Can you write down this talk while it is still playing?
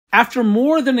After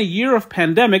more than a year of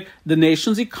pandemic, the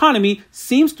nation's economy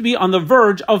seems to be on the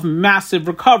verge of massive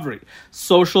recovery.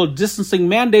 Social distancing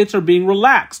mandates are being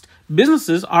relaxed.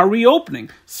 Businesses are reopening.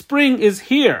 Spring is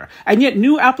here, and yet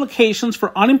new applications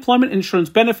for unemployment insurance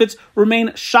benefits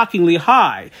remain shockingly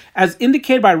high. As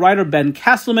indicated by writer Ben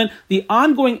Castleman, the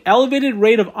ongoing elevated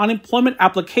rate of unemployment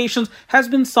applications has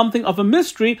been something of a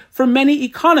mystery for many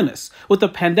economists. With the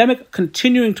pandemic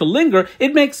continuing to linger,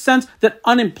 it makes sense that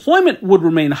unemployment would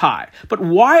remain high. But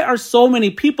why are so many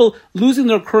people losing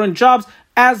their current jobs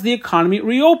as the economy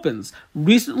reopens?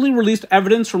 Recently released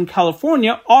evidence from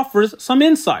California offers some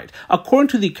insight. According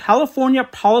to the California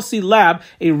Policy Lab,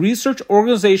 a research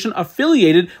organization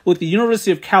affiliated with the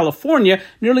University of California,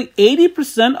 nearly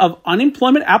 80% of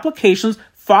unemployment applications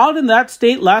filed in that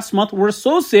state last month were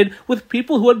associated with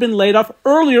people who had been laid off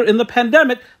earlier in the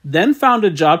pandemic, then found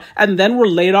a job, and then were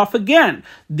laid off again.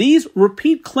 These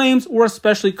repeat claims were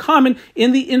especially common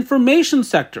in the information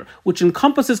sector, which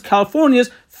encompasses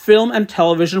California's film and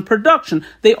television production.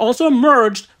 They also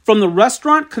emerged from the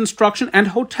restaurant, construction, and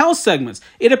hotel segments.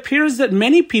 It appears that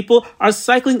many people are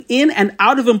cycling in and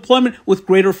out of employment with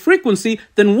greater frequency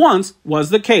than once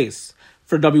was the case.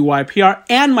 For WYPR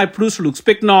and my producer Luke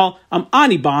Spicknall, I'm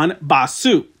Anirban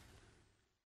Basu.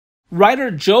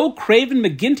 Writer Joe Craven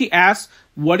McGinty asks,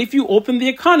 what if you opened the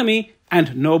economy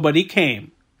and nobody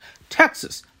came?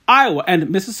 Texas, Iowa, and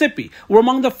Mississippi were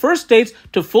among the first states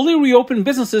to fully reopen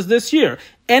businesses this year,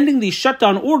 ending the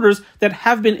shutdown orders that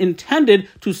have been intended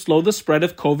to slow the spread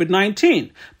of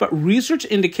COVID-19. But research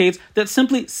indicates that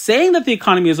simply saying that the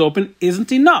economy is open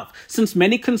isn't enough, since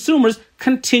many consumers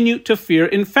continue to fear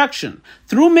infection.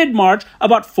 Through mid-March,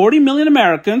 about 40 million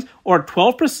Americans, or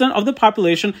 12% of the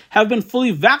population, have been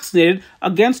fully vaccinated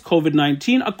against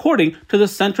COVID-19, according to the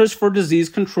Centers for Disease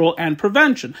Control and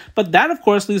Prevention. But that, of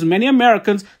course, leaves many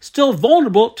Americans still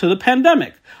vulnerable to the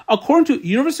pandemic. According to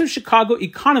University of Chicago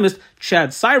economist Chad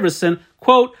Syverson,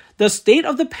 quote, the state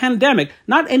of the pandemic,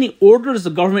 not any orders the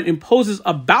government imposes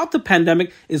about the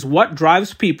pandemic, is what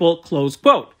drives people, close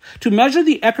quote. To measure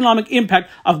the economic impact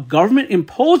of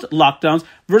government-imposed lockdowns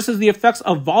versus the effects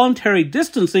of voluntary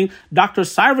distancing, Dr.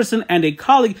 Syverson and a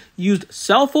colleague used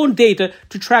cell phone data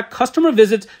to track customer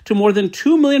visits to more than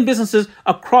 2 million businesses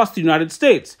across the United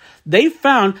States. They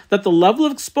found that the level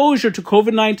of exposure to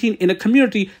COVID-19 in a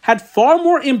community had far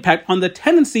more impact on the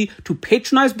tendency to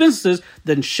patronize businesses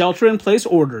than shelter-in-place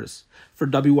orders. For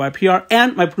WYPR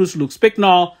and my producer Luke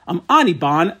Spicknall, I'm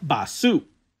Anirban Basu.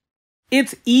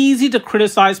 It's easy to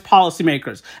criticize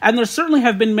policymakers, and there certainly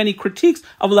have been many critiques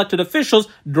of elected officials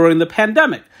during the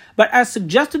pandemic. But as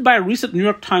suggested by a recent New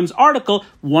York Times article,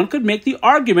 one could make the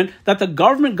argument that the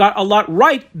government got a lot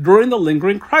right during the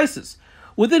lingering crisis.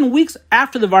 Within weeks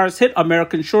after the virus hit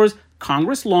American shores,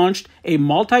 Congress launched a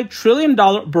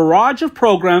multi-trillion-dollar barrage of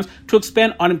programs to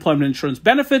expand unemployment insurance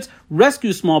benefits,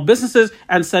 rescue small businesses,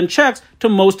 and send checks to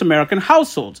most American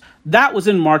households. That was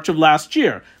in March of last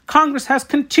year. Congress has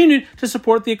continued to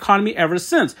support the economy ever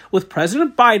since, with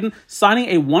President Biden signing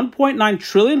a $1.9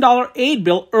 trillion aid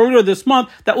bill earlier this month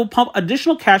that will pump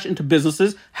additional cash into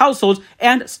businesses, households,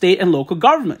 and state and local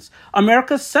governments.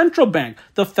 America's central bank,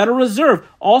 the Federal Reserve,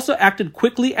 also acted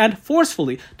quickly and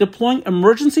forcefully, deploying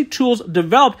emergency tools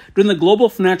developed during the global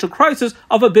financial crisis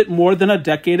of a bit more than a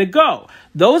decade ago.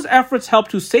 Those efforts help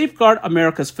to safeguard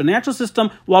America's financial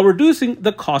system while reducing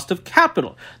the cost of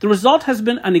capital. The result has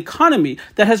been an economy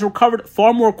that has recovered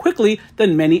far more quickly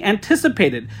than many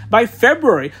anticipated. By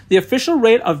February, the official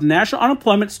rate of national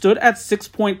unemployment stood at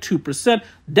 6.2%,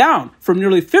 down from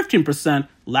nearly 15%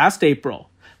 last April.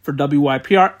 For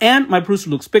WYPR and my producer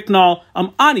Luke Spicknall, I'm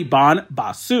Anirban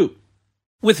Basu.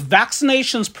 With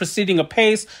vaccinations proceeding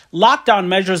apace, lockdown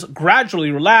measures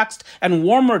gradually relaxed, and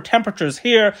warmer temperatures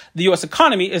here, the U.S.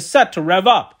 economy is set to rev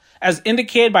up. As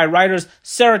indicated by writers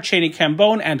Sarah Cheney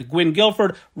Cambone and Gwynn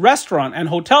Guilford, restaurant and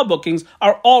hotel bookings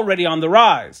are already on the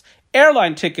rise.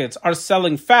 Airline tickets are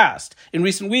selling fast. In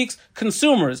recent weeks,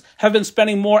 consumers have been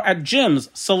spending more at gyms,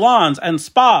 salons, and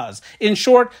spas. In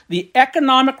short, the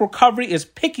economic recovery is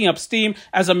picking up steam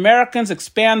as Americans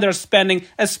expand their spending,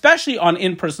 especially on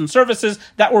in-person services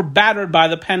that were battered by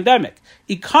the pandemic.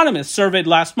 Economists surveyed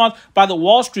last month by the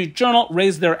Wall Street Journal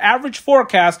raised their average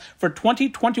forecast for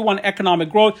 2021 economic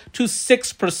growth to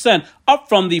 6%, up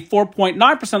from the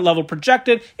 4.9% level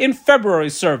projected in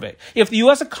February's survey. If the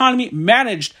U.S. economy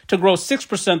managed to grow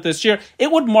 6% this year,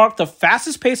 it would mark the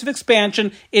fastest pace of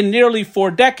expansion in nearly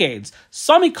 4 decades.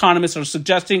 Some economists are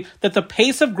suggesting that the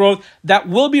pace of growth that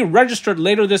will be registered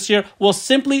later this year will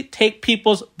simply take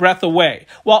people's breath away.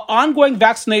 While ongoing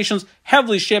vaccinations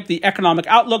heavily shape the economic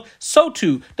outlook, so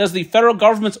too does the federal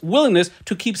government's willingness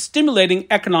to keep stimulating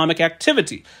economic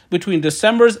activity. Between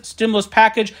December's stimulus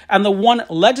package and the one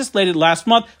legislated last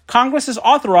month, Congress has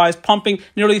authorized pumping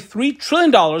nearly $3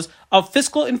 trillion of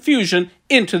fiscal infusion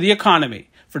into the economy.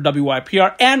 For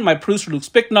WYPR and my producer Luke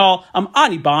Spicknall, I'm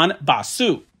Anirban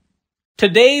Basu.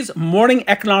 Today's morning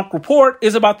economic report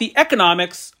is about the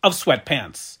economics of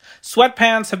sweatpants.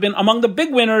 Sweatpants have been among the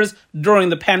big winners during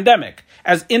the pandemic.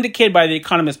 As indicated by The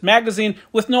Economist magazine,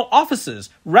 with no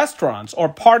offices, restaurants, or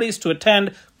parties to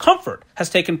attend, comfort has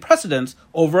taken precedence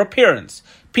over appearance.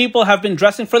 People have been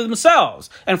dressing for themselves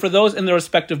and for those in their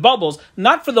respective bubbles,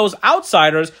 not for those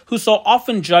outsiders who so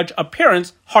often judge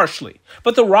appearance harshly.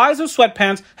 But the rise of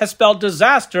sweatpants has spelled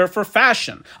disaster for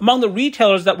fashion. Among the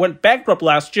retailers that went bankrupt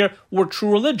last year were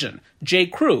True Religion, J.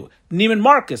 Crew, Neiman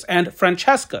Marcus, and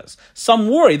Francesca's. Some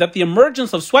worry that the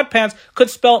emergence of sweatpants could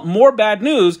spell more bad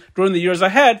news during the years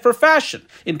ahead for fashion.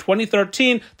 In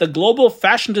 2013, the global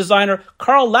fashion designer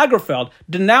Karl Lagerfeld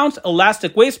denounced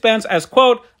elastic waistbands as,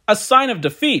 quote, a sign of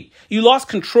defeat. You lost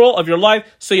control of your life,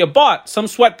 so you bought some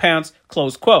sweatpants,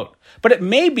 close quote. But it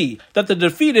may be that the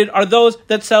defeated are those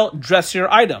that sell dressier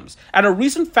items. At a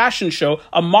recent fashion show,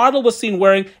 a model was seen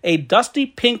wearing a dusty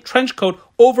pink trench coat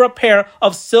over a pair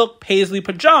of silk paisley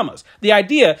pajamas. The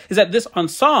idea is that this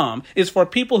ensemble is for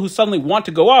people who suddenly want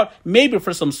to go out, maybe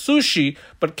for some sushi,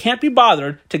 but can't be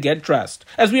bothered to get dressed.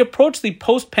 As we approach the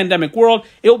post-pandemic world,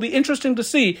 it will be interesting to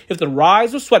see if the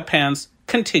rise of sweatpants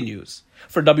continues.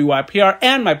 For WYPR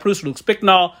and my producer Luke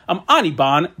Spicknall, I'm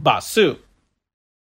Anirban Basu.